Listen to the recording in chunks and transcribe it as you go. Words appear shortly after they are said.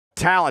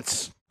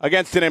talents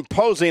against an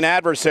imposing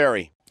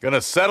adversary.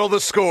 Gonna settle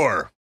the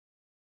score.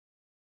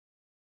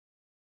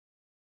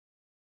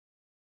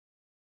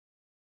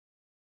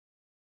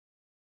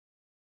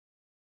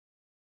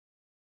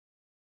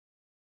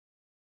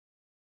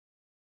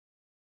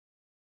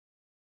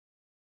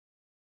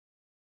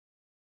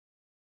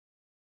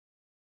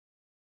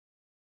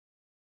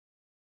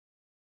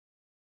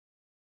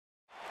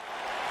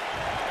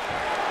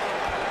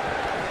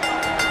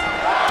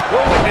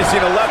 We're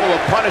witnessing a level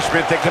of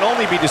punishment that can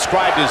only be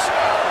described as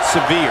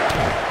severe.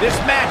 This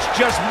match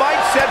just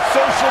might set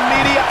social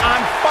media on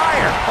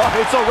fire. Oh,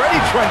 it's already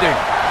trending.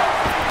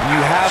 When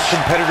you have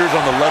competitors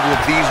on the level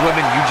of these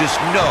women, you just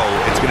know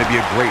it's going to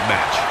be a great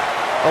match.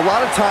 A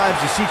lot of times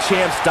you see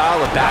champs dial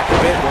it back a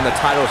bit when the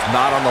title is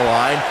not on the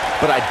line,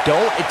 but I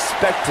don't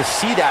expect to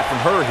see that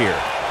from her here.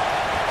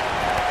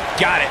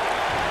 Got it.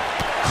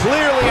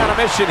 Clearly on a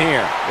mission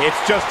here. It's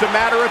just a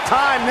matter of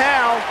time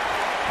now.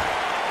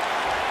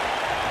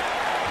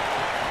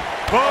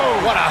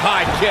 Boom! What a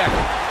high kick.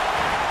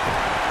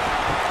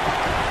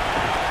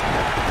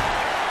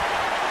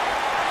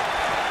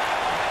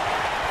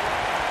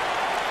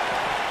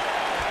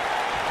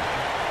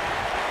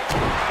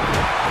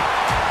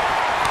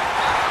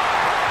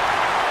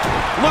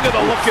 Look at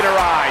the look in her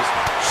eyes.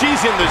 She's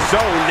in the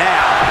zone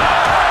now.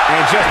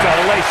 And just a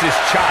hellacious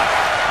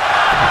chop.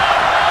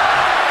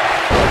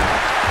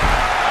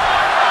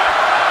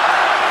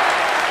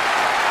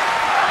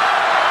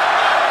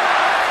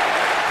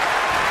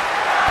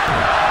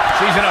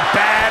 She's in a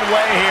bad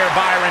way here,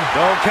 Byron.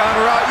 Don't count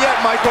her out yet,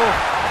 Michael.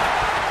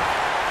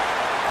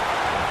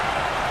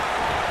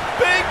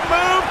 Big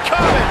move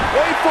coming.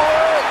 Wait for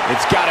it.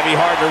 It's got to be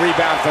hard to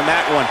rebound from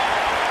that one.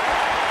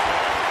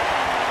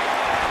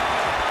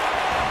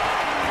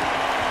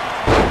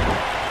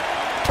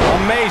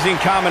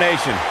 Amazing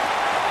combination.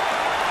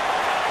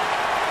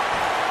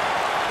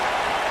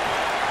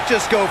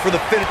 Just go for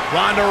the finish.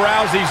 Ronda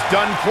Rousey's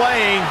done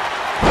playing.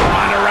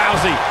 Ronda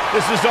Rousey,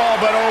 this is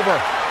all but over.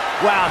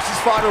 Wow, she's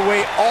fought her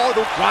way all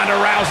the... Ronda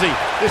Rousey,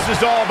 this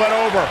is all but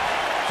over.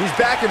 She's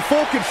back in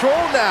full control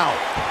now.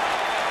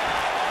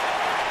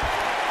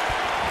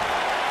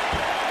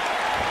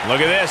 Look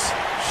at this.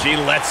 She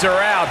lets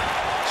her out.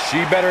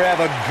 She better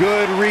have a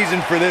good reason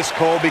for this,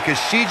 Cole, because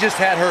she just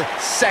had her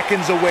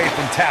seconds away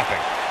from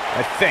tapping,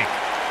 I think.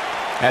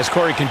 As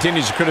Corey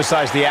continues to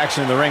criticize the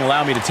action in the ring,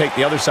 allow me to take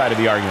the other side of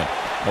the argument.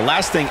 The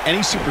last thing any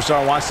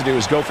superstar wants to do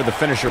is go for the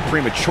finisher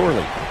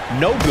prematurely.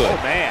 No good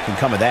can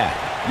come of that.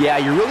 Yeah,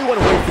 you really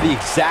want to wait for the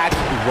exact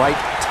right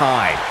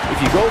time. If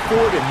you go for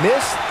it and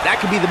miss,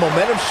 that could be the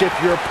momentum shift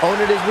your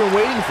opponent has been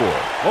waiting for.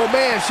 Oh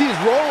man, she's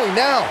rolling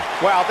now.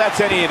 Well, if that's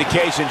any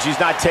indication,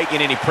 she's not taking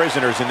any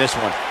prisoners in this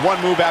one.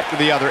 One move after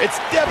the other. It's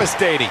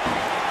devastating.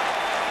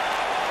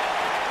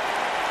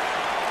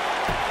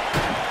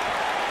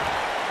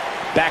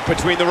 Back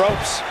between the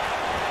ropes.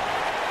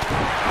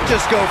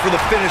 Just go for the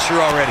finisher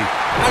already.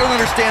 I don't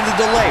understand the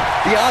delay.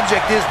 The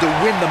object is to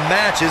win the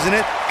match, isn't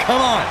it?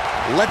 Come on,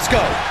 let's go.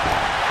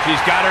 She's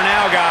got her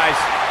now, guys.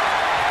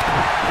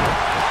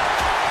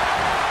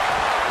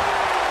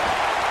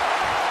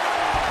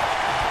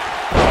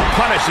 A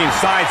punishing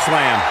side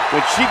slam.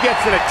 When she gets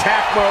in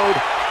attack mode,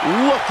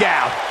 look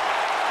out.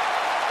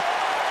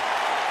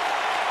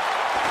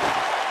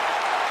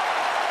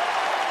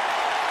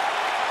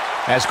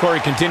 As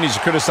Corey continues to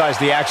criticize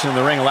the action in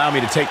the ring, allow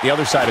me to take the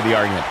other side of the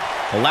argument.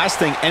 The last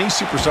thing any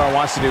superstar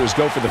wants to do is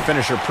go for the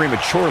finisher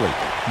prematurely.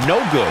 No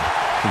good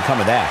can come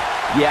of that.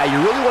 Yeah,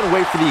 you really want to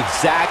wait for the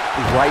exact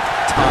right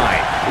time.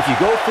 If you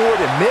go for it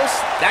and miss,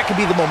 that could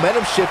be the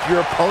momentum shift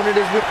your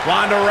opponent is with.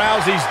 Ronda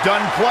Rousey's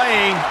done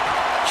playing.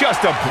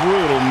 Just a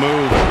brutal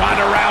move.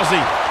 Ronda Rousey,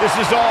 this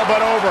is all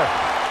but over.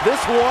 This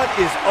one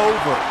is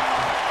over.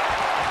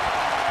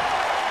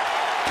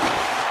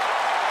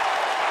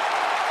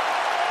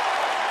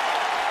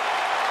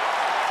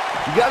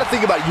 You got to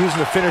think about using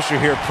the finisher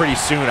here pretty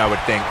soon, I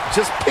would think.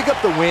 Just pick up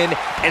the win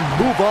and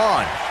move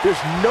on. There's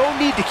no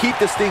need to keep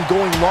this thing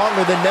going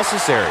longer than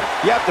necessary.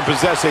 You have to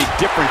possess a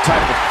different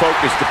type of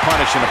focus to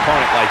punish an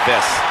opponent like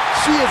this.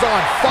 She is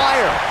on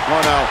fire.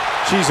 Oh no,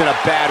 she's in a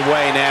bad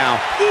way now.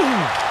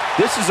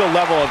 This is a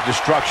level of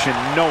destruction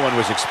no one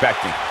was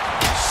expecting.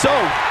 So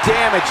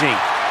damaging.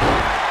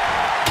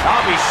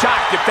 I'll be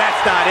shocked if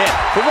that's not it.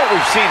 From what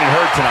we've seen and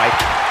heard tonight,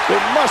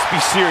 there must be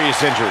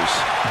serious injuries.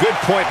 Good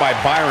point by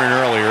Byron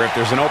earlier. If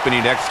there's an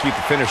opening to execute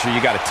the finisher,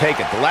 you got to take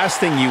it. The last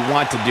thing you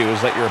want to do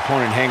is let your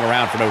opponent hang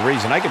around for no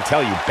reason. I can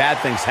tell you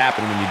bad things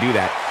happen when you do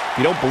that. If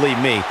you don't believe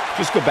me,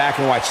 just go back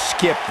and watch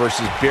Skip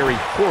versus Barry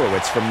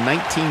Horowitz from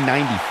 1995.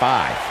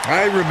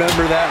 I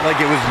remember that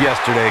like it was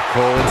yesterday,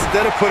 Cole.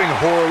 Instead of putting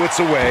Horowitz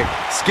away,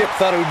 Skip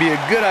thought it would be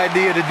a good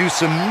idea to do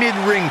some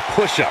mid-ring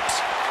push-ups.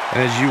 And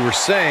as you were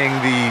saying,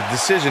 the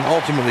decision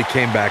ultimately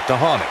came back to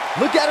haunt him.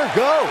 Look at her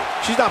go.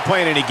 She's not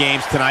playing any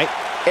games tonight.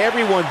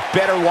 Everyone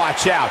better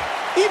watch out.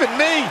 even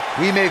me.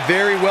 We may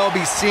very well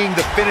be seeing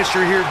the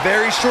finisher here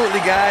very shortly,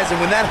 guys, and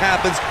when that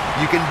happens,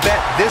 you can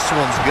bet this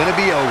one's gonna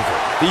be over.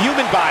 The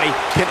human body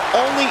can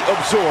only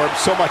absorb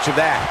so much of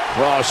that.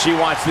 Well, she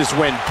wants this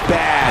win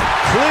bad.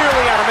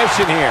 Clearly on a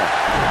mission here.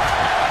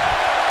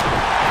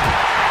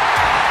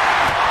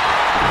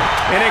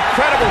 An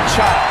incredible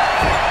chop.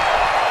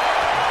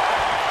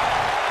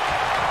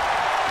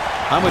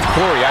 I'm with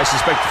Corey. I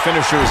suspect the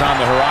finisher is on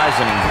the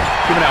horizon, and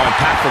given how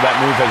impactful that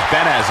move has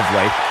been as of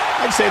late,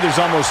 I'd say there's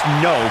almost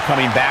no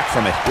coming back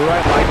from it. You're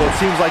right, Michael. It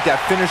seems like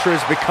that finisher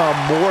has become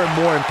more and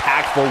more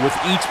impactful with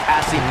each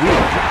passing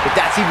week, if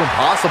that's even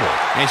possible.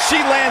 And she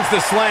lands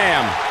the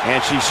slam. And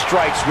she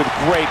strikes with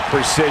great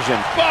precision.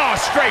 Oh,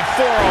 straight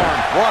forearm.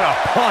 What a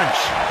punch.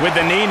 With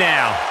the knee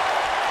now.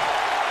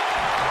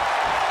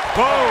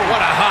 Oh,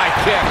 what a high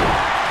kick.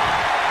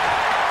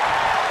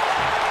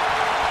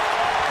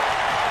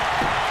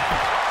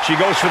 She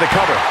goes for the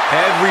cover.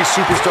 Every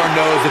superstar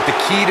knows that the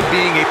key to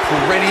being a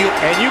perennial...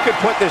 And you can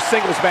put this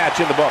singles match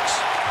in the books.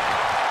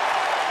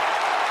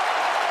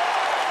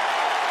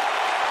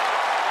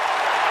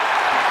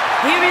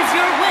 Here is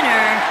your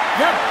winner,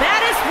 the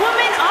baddest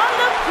woman on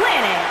the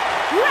planet,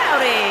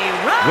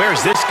 Ronda.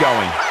 Where's this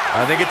going?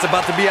 I think it's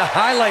about to be a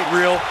highlight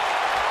reel.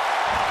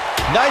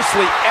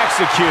 Nicely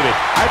executed.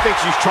 I think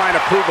she's trying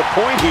to prove a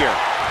point here.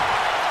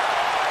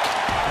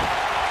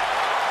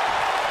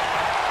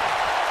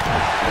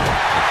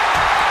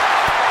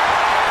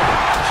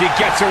 She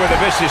gets her with a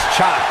vicious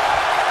chop.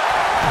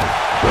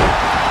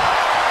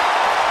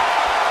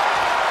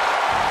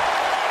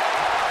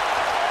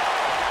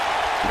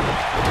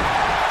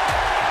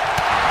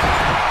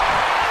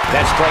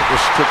 That strike was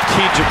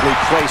strategically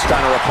placed on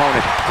her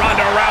opponent.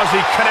 Ronda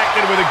Rousey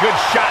connected with a good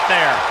shot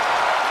there.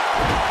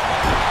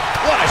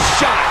 What a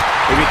shot!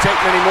 If you take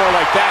many more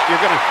like that,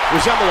 you're going to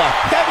resemble a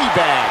heavy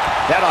bag.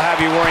 That'll have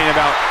you worrying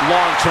about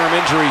long-term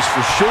injuries for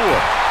sure.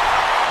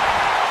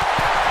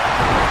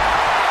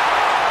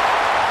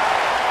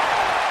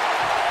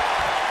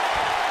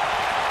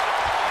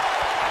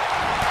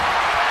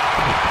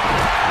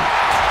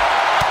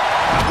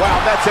 Well,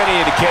 if that's any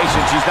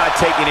indication, she's not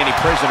taking any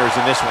prisoners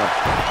in this one.